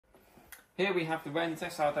Here we have the Renz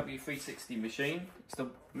SRW360 machine. It's the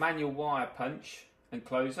manual wire punch and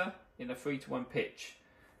closer in a 3:1 pitch.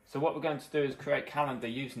 So what we're going to do is create calendar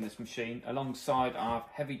using this machine alongside our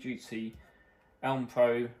heavy duty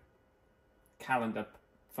Elmpro calendar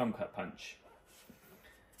thumb cut punch.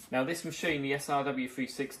 Now this machine, the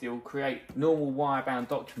SRW360, will create normal wire bound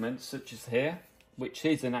documents such as here, which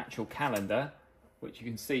is an actual calendar, which you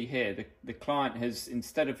can see here. The client has,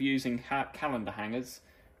 instead of using calendar hangers,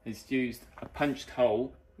 has used a punched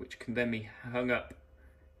hole which can then be hung up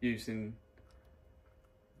using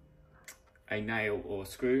a nail or a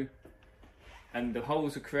screw, and the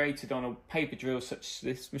holes are created on a paper drill such as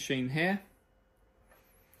this machine here.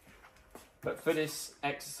 But for this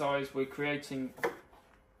exercise we're creating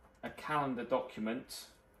a calendar document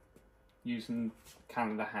using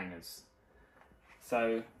calendar hangers.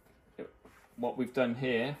 So what we've done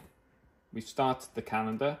here, we've started the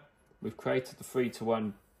calendar, we've created the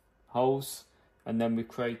 3:1 holes, and then we've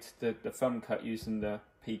created the thumb cut using the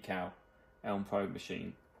PCAL Elmpro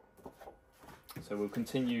machine. So we'll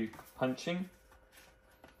continue punching.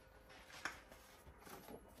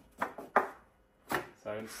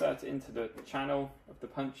 So insert it into the channel of the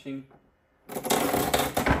punching,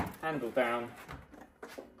 handle down,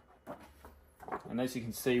 and as you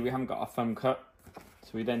can see we haven't got our thumb cut,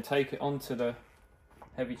 so we then take it onto the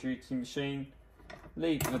heavy duty machine,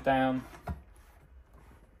 lever down,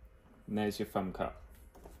 and there's your thumb cut.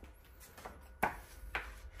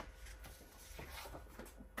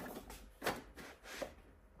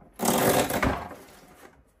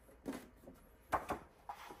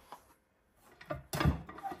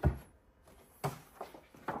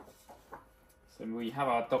 So we have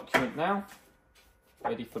our document now,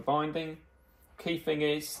 ready for binding. Key thing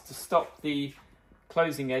is to stop the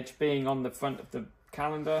closing edge being on the front of the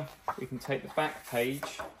calendar, we can take the back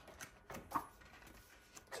page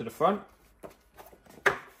to the front,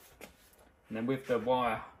 and then with the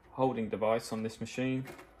wire holding device on this machine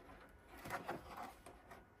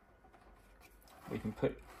we can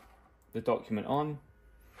put the document on,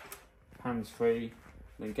 hands free,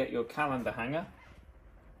 then get your calendar hanger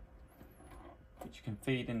which you can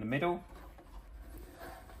feed in the middle,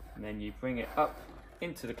 and then you bring it up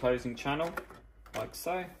into the closing channel like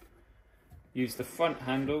so. Use the front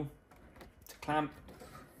handle to clamp,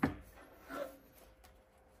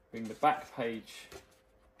 bring the back page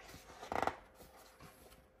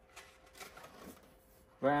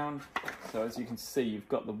round. So as you can see you've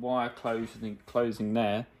got the wire closing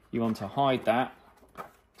there. You want to hide that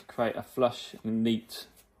to create a flush and neat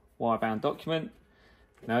wire bound document.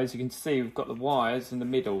 Now as you can see we've got the wires in the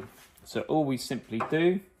middle, so all we simply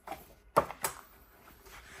do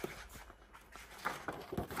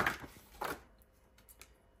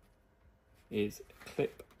is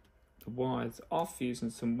clip the wires off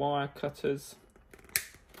using some wire cutters.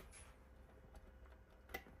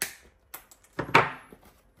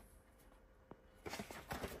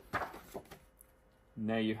 And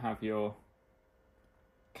there you have your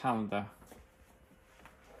calendar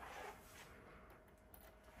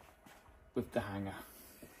with the hanger.